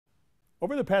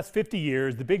Over the past 50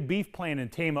 years, the big beef plant in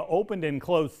Tama opened and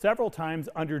closed several times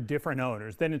under different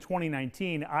owners. Then in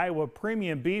 2019, Iowa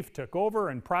Premium Beef took over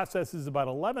and processes about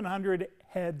 1,100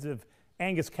 heads of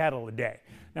Angus cattle a day.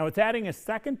 Now it's adding a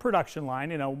second production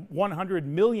line in a $100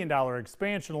 million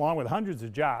expansion along with hundreds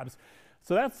of jobs.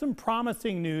 So that's some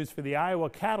promising news for the Iowa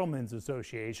Cattlemen's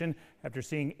Association after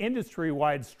seeing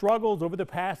industry-wide struggles over the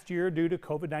past year due to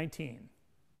COVID-19.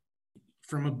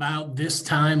 From about this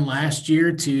time last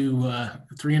year to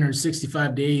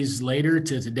 365 days later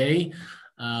to today,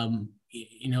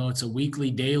 it's a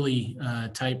weekly, daily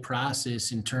type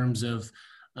process in terms of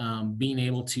being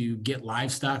able to get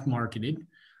livestock marketed,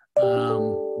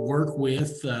 work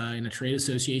with, in a trade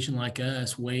association like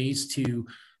us, ways to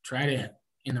try to,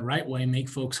 in the right way, make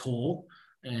folks whole.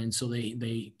 And so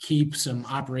they keep some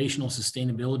operational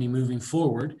sustainability moving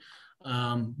forward.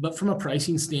 But from a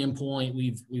pricing standpoint,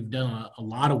 we've done a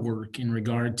lot of work in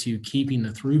regard to keeping the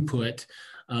throughput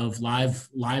of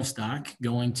livestock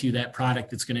going to that product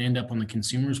that's going to end up on the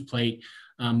consumer's plate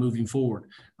moving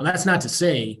forward. Well, that's not to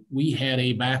say we had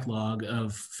a backlog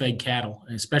of fed cattle,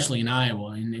 especially in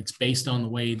Iowa, and it's based on the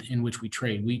way in which we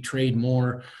trade. We trade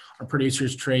more, our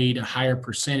producers trade a higher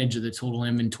percentage of the total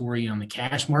inventory on the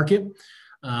cash market.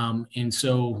 And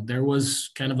so there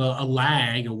was kind of a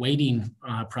lag, a waiting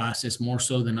process more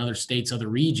so than other states, other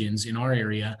regions in our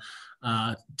area,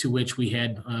 to which we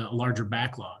had a larger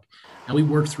backlog. Now we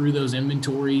worked through those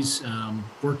inventories,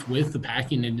 worked with the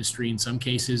packing industry in some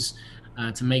cases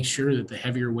to make sure that the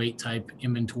heavier weight type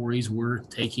inventories were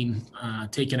taken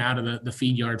out of the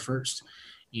feed yard first.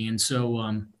 And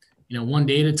so, one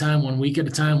day at a time, 1 week at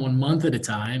a time, 1 month at a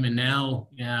time. And now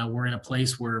we're in a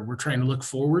place where we're trying to look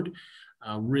forward.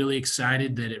 Really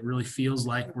excited that it really feels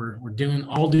like we're doing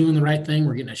the right thing.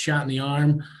 We're getting a shot in the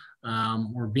arm.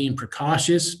 We're being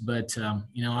precautious, but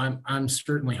I'm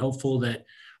certainly hopeful that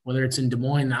whether it's in Des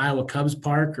Moines, the Iowa Cubs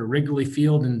Park, or Wrigley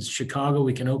Field in Chicago,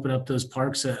 we can open up those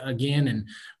parks again, and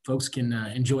folks can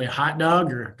enjoy a hot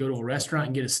dog or go to a restaurant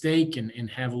and get a steak and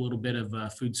have a little bit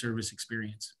of food service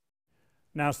experience.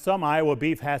 Now, some Iowa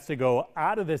beef has to go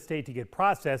out of the state to get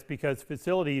processed because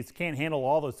facilities can't handle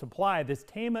all the supply. This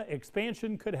Tama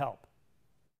expansion could help.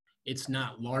 It's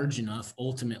not large enough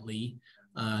ultimately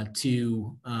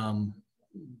to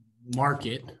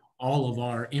market all of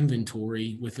our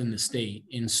inventory within the state.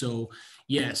 And so,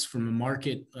 yes, from a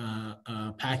market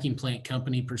packing plant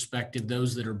company perspective,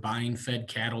 those that are buying fed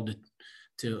cattle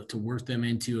to work them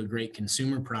into a great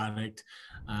consumer product,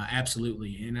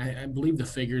 absolutely. And I believe the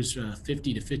figures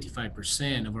 50 to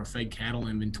 55% of our fed cattle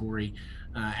inventory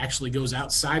actually goes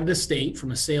outside the state from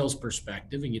a sales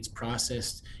perspective and gets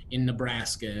processed in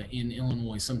Nebraska, in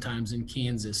Illinois, sometimes in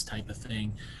Kansas type of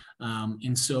thing.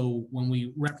 And so when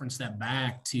we reference that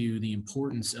back to the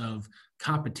importance of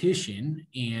competition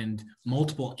and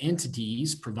multiple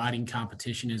entities providing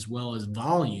competition as well as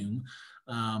volume,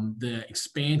 the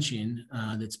expansion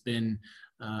that's been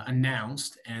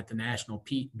announced at the National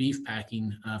Beef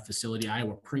Packing Facility,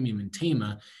 Iowa Premium in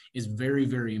Tama, is very,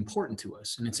 very important to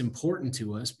us. And it's important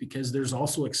to us because there's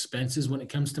also expenses when it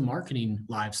comes to marketing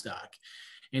livestock.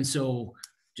 And so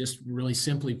just really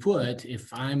simply put,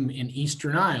 if I'm in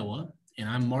Eastern Iowa and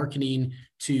I'm marketing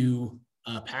to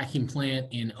a packing plant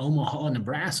in Omaha,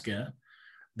 Nebraska,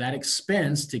 that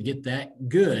expense to get that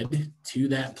good to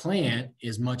that plant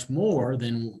is much more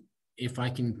than if I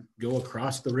can go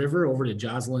across the river over to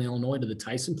Joslyn, Illinois to the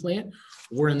Tyson plant,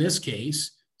 or in this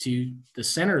case, to the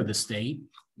center of the state,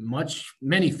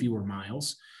 many fewer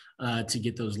miles to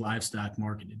get those livestock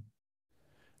marketed.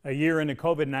 A year into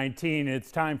COVID-19,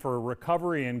 it's time for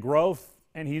recovery and growth,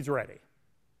 and he's ready.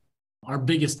 Our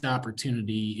biggest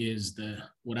opportunity is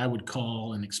what I would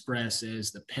call and express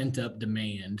as the pent-up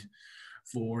demand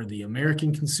for the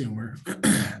American consumer,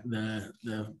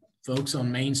 the folks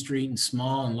on Main Street and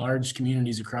small and large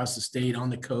communities across the state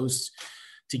on the coast,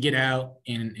 to get out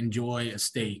and enjoy a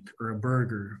steak or a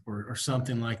burger or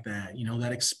something like that.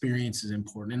 That experience is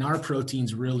important. And our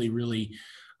proteins really,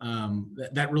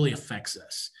 that really affects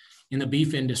us. In the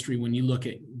beef industry, when you look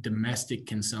at domestic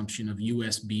consumption of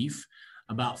U.S. beef,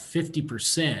 about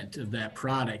 50% of that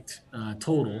product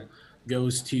total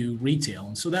goes to retail.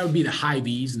 And so that would be the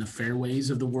Hy-Vees and the Fairways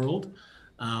of the world.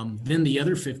 Then the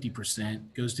other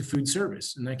 50% goes to food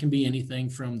service. And that can be anything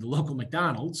from the local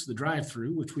McDonald's, the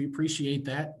drive-through, which we appreciate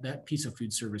that piece of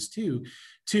food service too,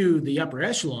 to the upper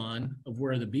echelon of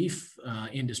where the beef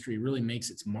industry really makes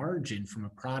its margin from a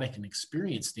product and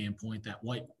experience standpoint, that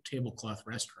white tablecloth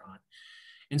restaurant.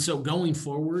 And so going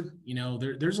forward,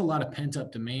 there's a lot of pent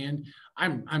up demand.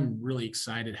 I'm really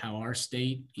excited how our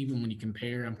state, even when you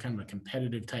compare, I'm kind of a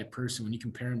competitive type person. When you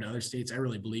compare them to other states, I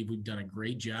really believe we've done a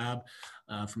great job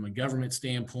from a government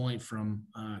standpoint, from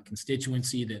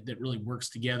constituency that really works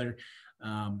together.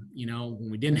 When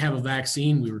we didn't have a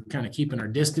vaccine, we were kind of keeping our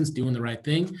distance, doing the right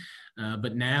thing.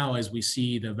 But now, as we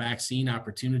see the vaccine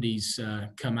opportunities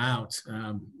come out,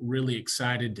 really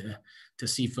excited to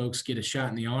see folks get a shot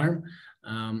in the arm.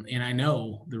 And I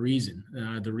know the reason.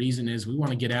 The reason is we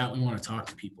want to get out. We want to talk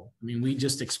to people. I mean, we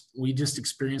just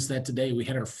experienced that today. We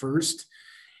had our first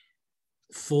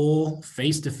full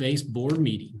face-to-face board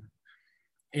meeting,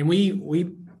 and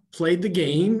we played the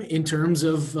game in terms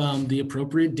of the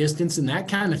appropriate distance and that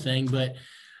kind of thing. But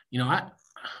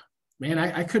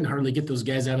I couldn't hardly get those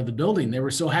guys out of the building. They were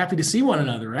so happy to see one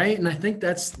another, right? And I think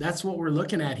that's what we're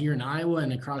looking at here in Iowa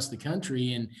and across the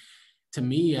country. And to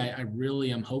me, I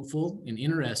really am hopeful and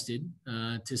interested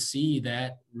to see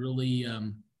that really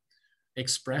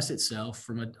express itself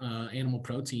from an animal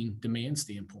protein demand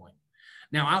standpoint.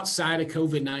 Now, outside of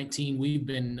COVID-19, we've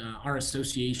been, our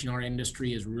association, our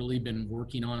industry has really been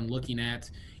working on looking at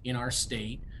in our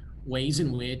state ways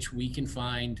in which we can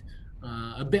find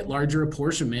a bit larger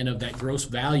apportionment of that gross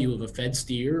value of a fed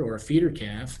steer or a feeder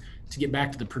calf to get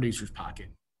back to the producer's pocket.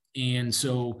 And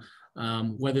so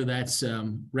whether that's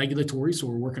regulatory, so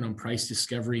we're working on price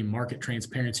discovery and market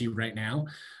transparency right now.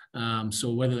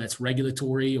 So whether that's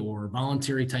regulatory or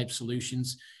voluntary type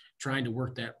solutions, trying to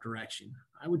work that direction.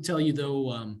 I would tell you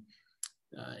though,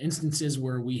 instances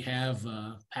where we have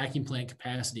packing plant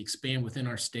capacity expand within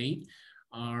our state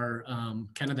are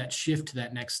kind of that shift to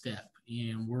that next step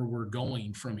and where we're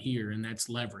going from here, and that's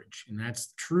leverage. And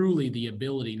that's truly the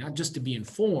ability, not just to be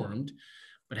informed,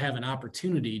 but have an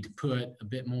opportunity to put a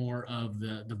bit more of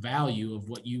the value of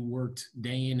what you worked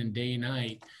day in and day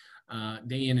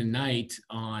and night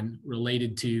on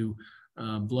related to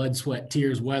blood, sweat,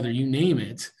 tears, weather, you name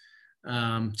it,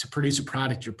 to produce a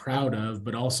product you're proud of,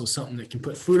 but also something that can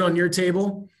put food on your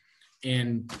table.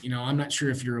 And, I'm not sure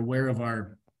if you're aware of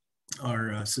our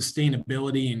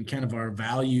sustainability and kind of our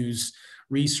values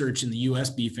research in the U.S.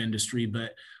 beef industry,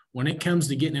 but when it comes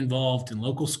to getting involved in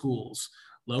local schools,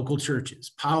 local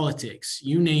churches, politics,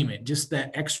 you name it, just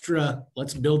that extra,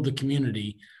 let's build the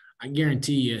community. I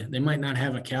guarantee you, they might not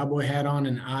have a cowboy hat on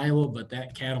in Iowa, but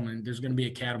that cattleman, there's going to be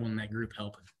a cattleman in that group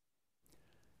helping.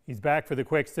 He's back for the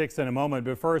Quick Six in a moment,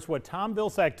 but first, what Tom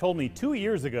Vilsack told me 2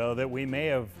 years ago that we may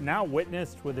have now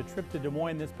witnessed with a trip to Des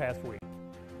Moines this past week.